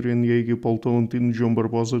Afzal, Adrian Yeagy, Paul Tolentino, João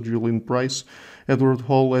Barbosa, Julian Price, Edward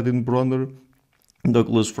Hall, Edin Bronner,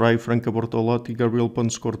 Douglas Fry, Franca Bortolotti, Gabriel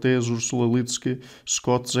Pontes Cortez, Ursula Litsky,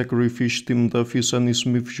 Scott, Zachary Fish, Tim Duffy, Sonny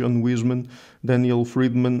Smith, John Wiseman, Daniel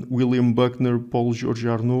Friedman, William Buckner, Paul George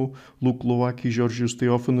Arnaud, Luke Lowacki, Georgios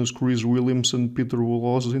Theophanes, Chris Williamson, Peter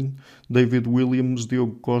Wolozin, David Williams,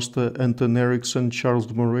 Diogo Costa, Anton Erickson,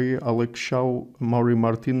 Charles Murray, Alex Shaw, Maury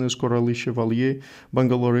Martinez, Coralie Chevalier,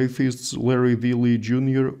 Bangalore Atheists, Larry D. Lee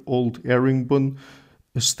Jr., Old Erringbone,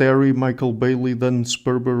 Sterry, Michael Bailey, Dan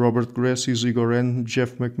Sperber, Robert Grassi, Zigoren,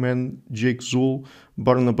 Jeff McMahon, Jake Zool,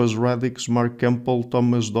 Barnabas Radix, Mark Campbell,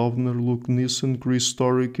 Thomas Dovner, Luke Nissen, Chris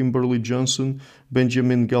Story, Kimberly Johnson,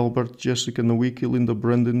 Benjamin Galbert, Jessica Nowicki, Linda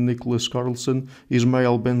Brandon, Nicholas Carlson,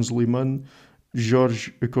 Ismail Benzliman,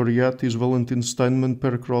 George Coriatis, Valentin Steinman,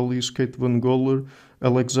 Per Crowley, Kate Van Goller,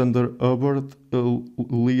 Alexander Hubbard,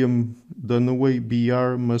 Liam Dunaway,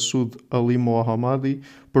 BR, Masood Ali Mohammadi,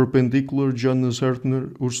 Perpendicular, Jonas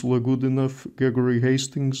Hertner, Ursula Goodenough, Gregory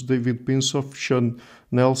Hastings, David Pinsoff, Sean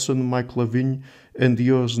Nelson, Mike Lavigne, and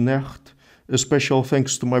Dios Necht. A special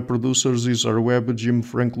thanks to my producers, Isar Webb, Jim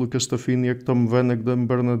Frank, Lucas Stafiniak, Tom Vanagdam,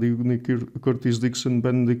 Bernard Ugni, Curtis Dixon,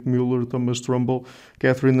 Benedict Mueller, Thomas Trumbull,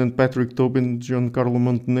 Catherine and Patrick Tobin, Giancarlo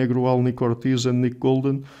Montenegro, Alni Ortiz, and Nick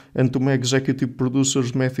Golden, and to my executive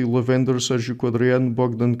producers, Matthew Lavender, Sergio Quadriano,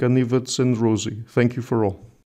 Bogdan Kanivets, and Rosie. Thank you for all.